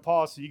wait for a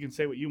pause so you can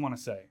say what you want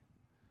to say.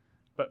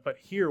 But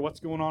hear what's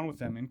going on with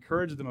them.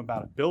 Encourage them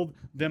about it. Build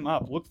them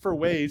up. Look for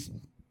ways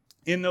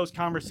in those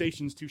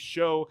conversations to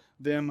show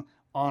them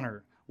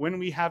honor. When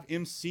we have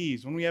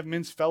MCs, when we have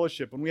men's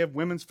fellowship, when we have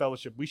women's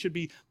fellowship, we should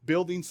be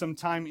building some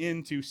time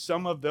into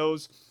some of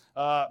those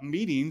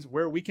meetings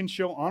where we can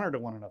show honor to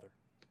one another,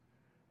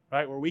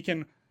 right? Where we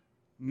can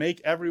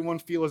make everyone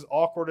feel as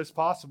awkward as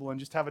possible and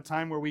just have a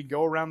time where we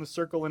go around the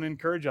circle and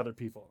encourage other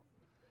people,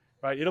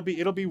 right?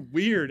 It'll be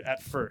weird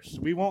at first.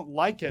 We won't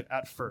like it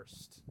at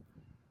first.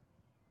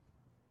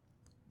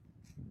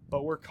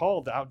 but we're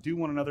called to outdo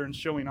one another in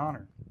showing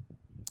honor.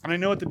 And I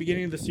know at the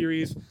beginning of the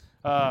series,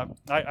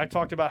 I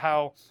talked about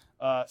how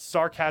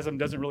sarcasm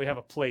doesn't really have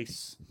a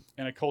place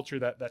in a culture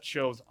that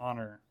shows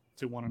honor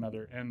to one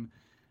another.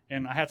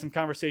 And I had some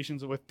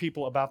conversations with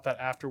people about that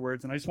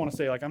afterwards. And I just want to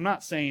say, I'm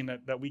not saying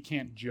that we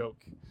can't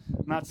joke.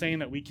 I'm not saying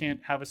that we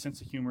can't have a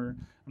sense of humor.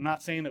 I'm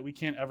not saying that we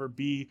can't ever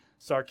be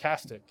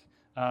sarcastic.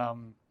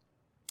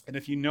 And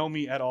if you know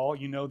me at all,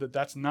 you know that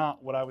that's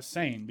not what I was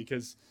saying,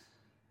 because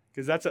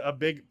that's a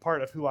big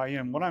part of who I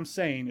am. What I'm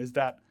saying is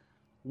that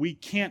we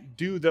can't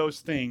do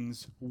those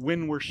things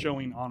when we're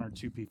showing honor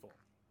to people.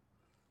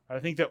 I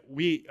think that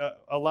we,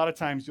 a lot of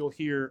times you'll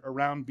hear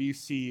around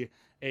BC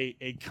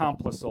a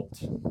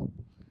complisult,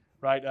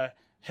 right?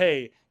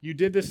 Hey, you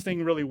did this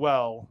thing really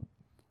well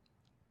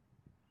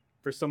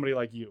for somebody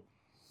like you.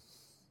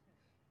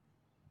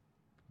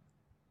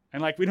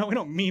 And we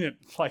don't mean it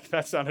like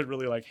that sounded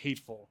really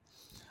hateful.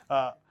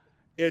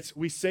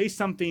 We say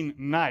something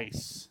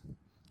nice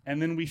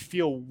and then we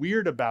feel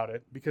weird about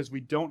it because we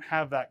don't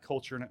have that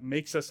culture, and it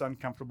makes us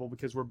uncomfortable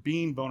because we're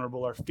being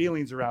vulnerable. Our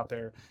feelings are out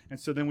there. And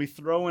so then we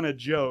throw in a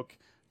joke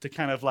to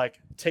kind of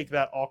take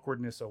that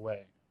awkwardness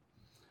away.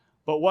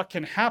 But what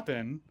can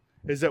happen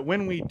is that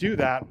when we do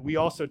that, we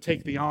also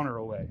take the honor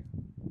away.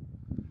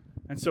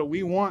 And so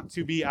we want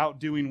to be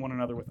outdoing one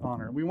another with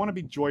honor. We want to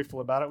be joyful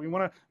about it. We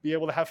want to be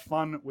able to have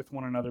fun with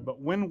one another.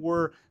 But when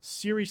we're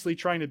seriously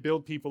trying to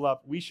build people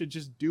up, we should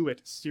just do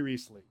it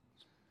seriously,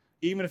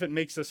 even if it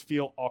makes us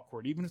feel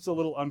awkward, even if it's a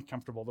little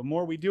uncomfortable. The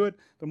more we do it,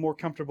 the more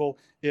comfortable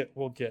it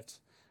will get.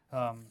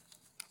 I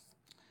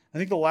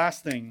think the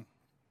last thing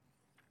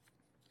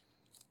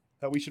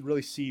that we should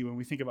really see when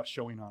we think about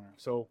showing honor.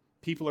 So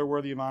people are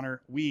worthy of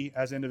honor. We,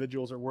 as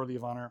individuals, are worthy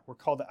of honor. We're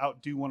called to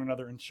outdo one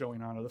another in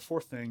showing honor. The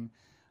fourth thing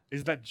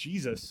is that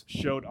Jesus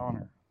showed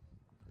honor.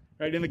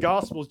 Right? In the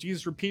Gospels,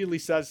 Jesus repeatedly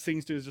says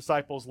things to his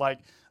disciples like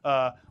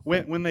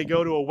when they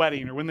go to a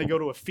wedding or when they go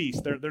to a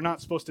feast, they're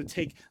not supposed to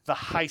take the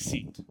high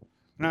seat.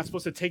 They're not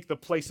supposed to take the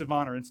place of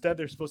honor. Instead,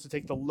 they're supposed to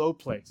take the low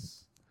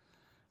place.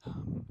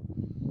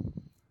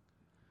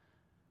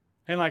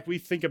 And we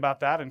think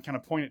about that and kind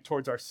of point it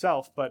towards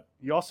ourselves, but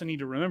you also need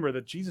to remember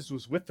that Jesus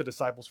was with the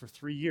disciples for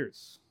 3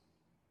 years.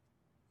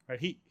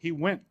 Right? He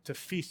went to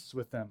feasts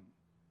with them.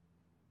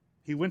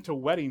 He went to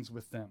weddings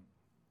with them.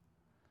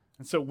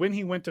 And so when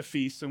he went to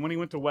feasts and when he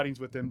went to weddings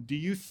with them, do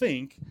you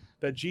think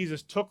that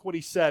Jesus took what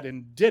he said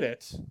and did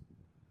it?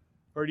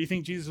 Or do you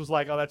think Jesus was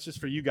like, oh, that's just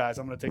for you guys.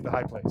 I'm going to take the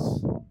high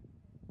place.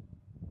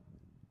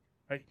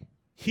 Right?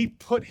 He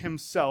put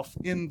himself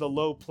in the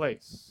low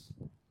place.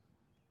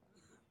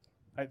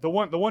 Right? The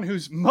one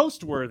who's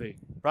most worthy,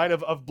 right,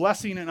 of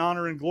blessing and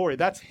honor and glory.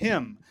 That's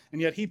him.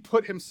 And yet he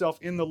put himself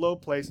in the low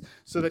place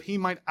so that he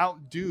might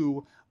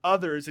outdo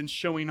others in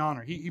showing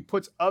honor. He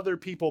puts other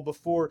people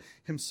before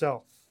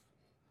himself.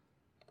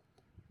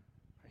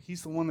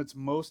 He's the one that's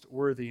most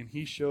worthy, and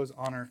he shows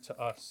honor to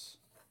us.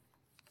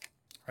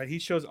 Right? He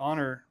shows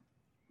honor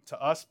to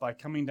us by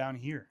coming down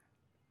here.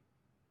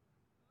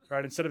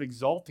 Right? Instead of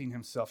exalting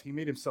himself, he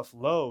made himself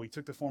low. He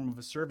took the form of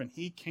a servant.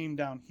 He came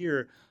down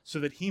here so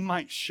that he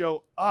might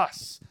show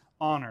us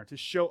honor, to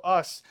show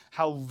us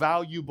how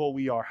valuable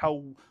we are,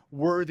 how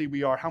worthy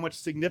we are, how much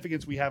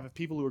significance we have as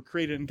people who are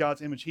created in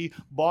God's image. He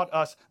bought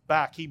us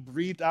back. He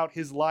breathed out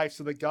his life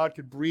so that God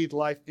could breathe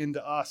life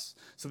into us,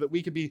 so that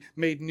we could be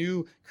made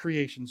new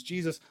creations.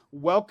 Jesus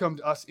welcomed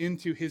us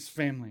into his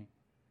family.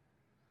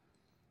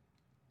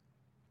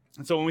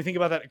 And so when we think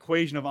about that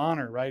equation of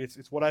honor, right,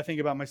 it's what I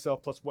think about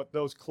myself plus what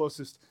those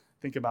closest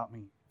think about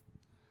me.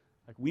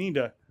 We need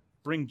to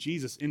bring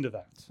Jesus into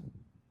that.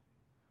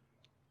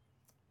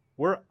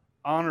 We're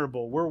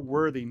honorable, we're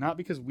worthy, not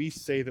because we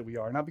say that we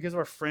are, not because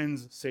our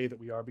friends say that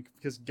we are,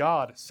 because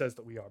God says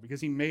that we are,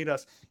 because he made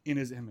us in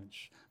his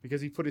image,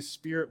 because he put his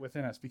spirit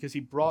within us, because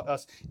he brought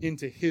us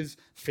into his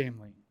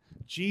family.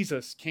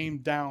 Jesus came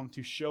down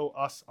to show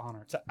us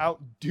honor, to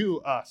outdo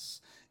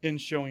us in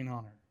showing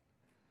honor.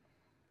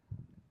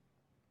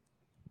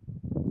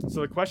 So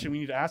the question we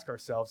need to ask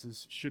ourselves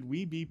is, should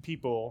we be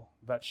people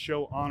that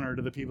show honor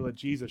to the people that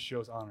Jesus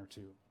shows honor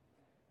to?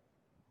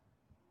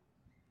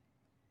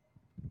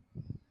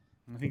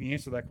 And I think the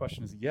answer to that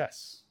question is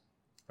yes.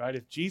 Right?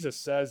 If Jesus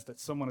says that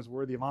someone is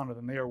worthy of honor,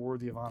 then they are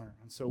worthy of honor.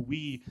 And so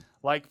we,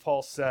 like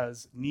Paul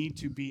says, need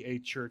to be a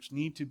church,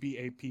 need to be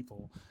a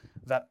people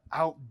that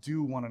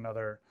outdo one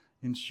another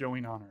in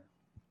showing honor.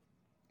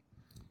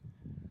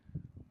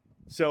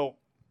 So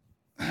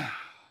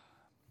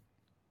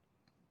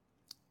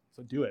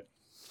do it.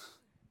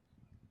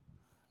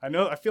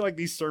 I feel like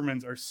these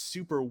sermons are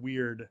super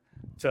weird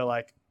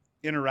to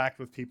interact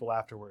with people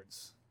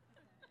afterwards.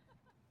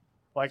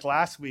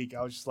 Last week,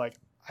 I was just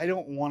I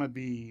don't want to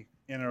be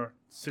in a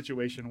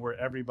situation where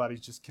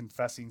everybody's just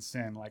confessing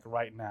sin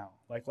right now.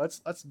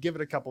 Let's give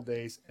it a couple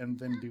days and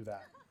then do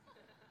that.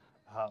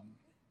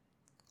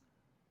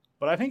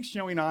 But I think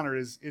showing honor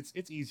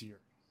it's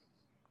easier.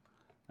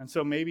 And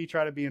so maybe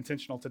try to be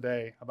intentional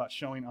today about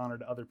showing honor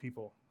to other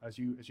people as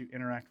you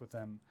interact with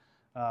them.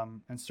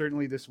 And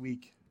certainly this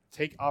week,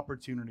 take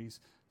opportunities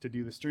to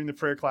do this. During the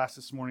prayer class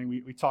this morning,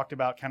 we talked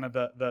about kind of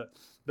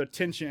the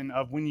tension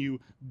of when you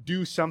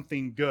do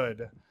something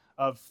good,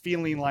 of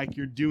feeling like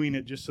you're doing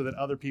it just so that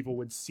other people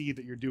would see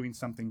that you're doing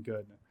something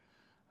good.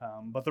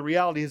 But the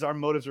reality is our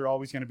motives are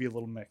always going to be a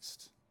little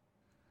mixed.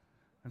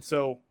 And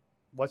so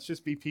let's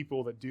just be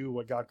people that do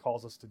what God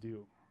calls us to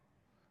do,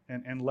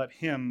 and let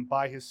him,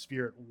 by his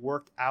Spirit,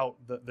 work out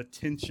the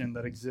tension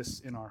that exists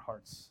in our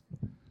hearts.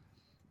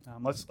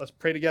 Let's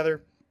pray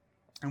together,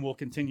 and we'll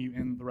continue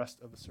in the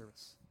rest of the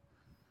service.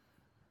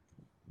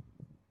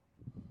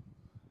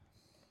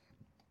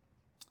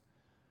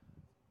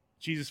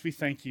 Jesus, we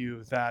thank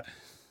you that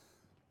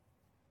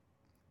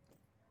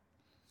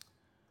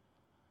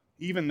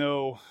even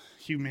though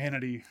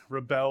humanity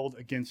rebelled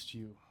against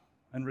you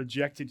and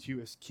rejected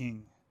you as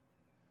king,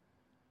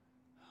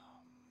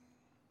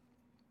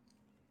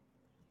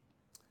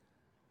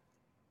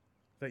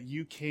 that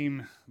you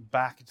came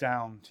back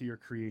down to your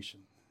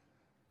creation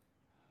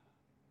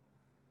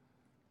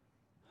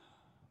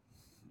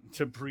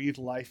to breathe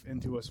life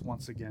into us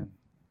once again,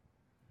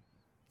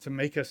 to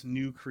make us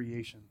new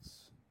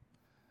creations,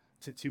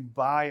 to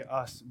buy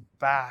us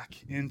back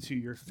into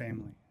your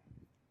family,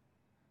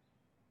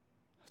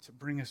 to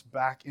bring us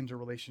back into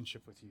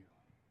relationship with you.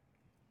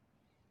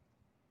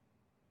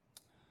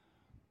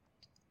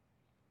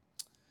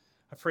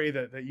 I pray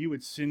that you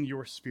would send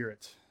your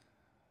Spirit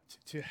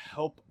to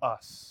help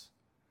us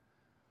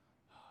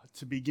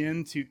to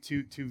begin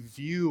to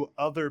view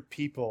other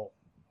people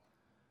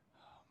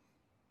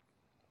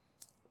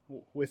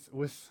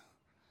with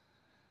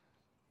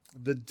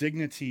the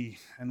dignity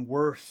and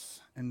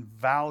worth and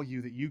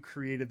value that you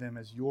created them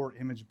as your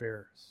image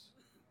bearers.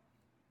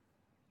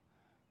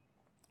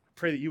 I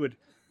pray that you would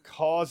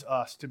cause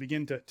us to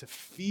begin to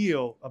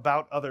feel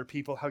about other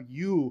people how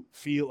you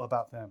feel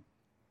about them.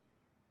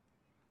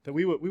 That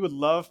we would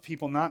love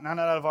people not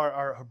out of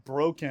our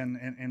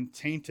broken and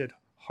tainted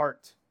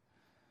heart,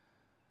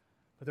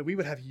 but that we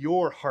would have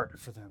your heart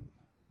for them.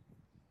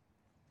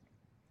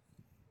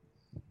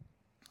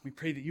 We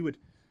pray that you would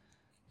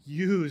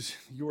use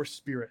your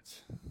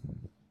Spirit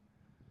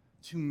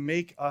to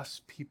make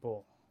us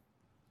people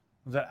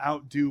that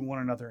outdo one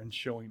another in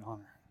showing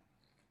honor.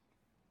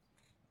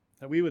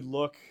 That we would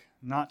look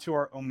not to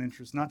our own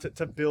interests, not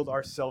to build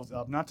ourselves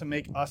up, not to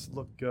make us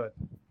look good,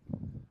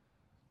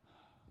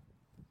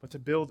 but to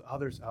build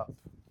others up,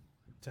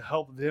 to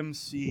help them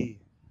see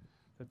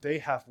that they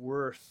have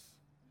worth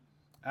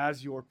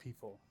as your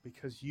people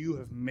because you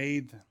have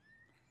made them.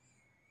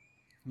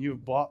 You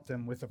have bought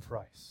them with a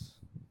price.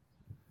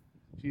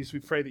 Jesus, we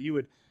pray that you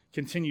would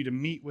continue to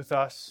meet with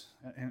us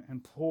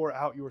and pour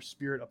out your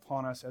Spirit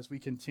upon us as we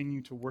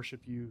continue to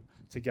worship you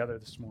together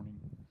this morning.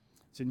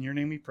 It's in your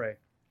name we pray.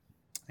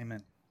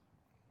 Amen.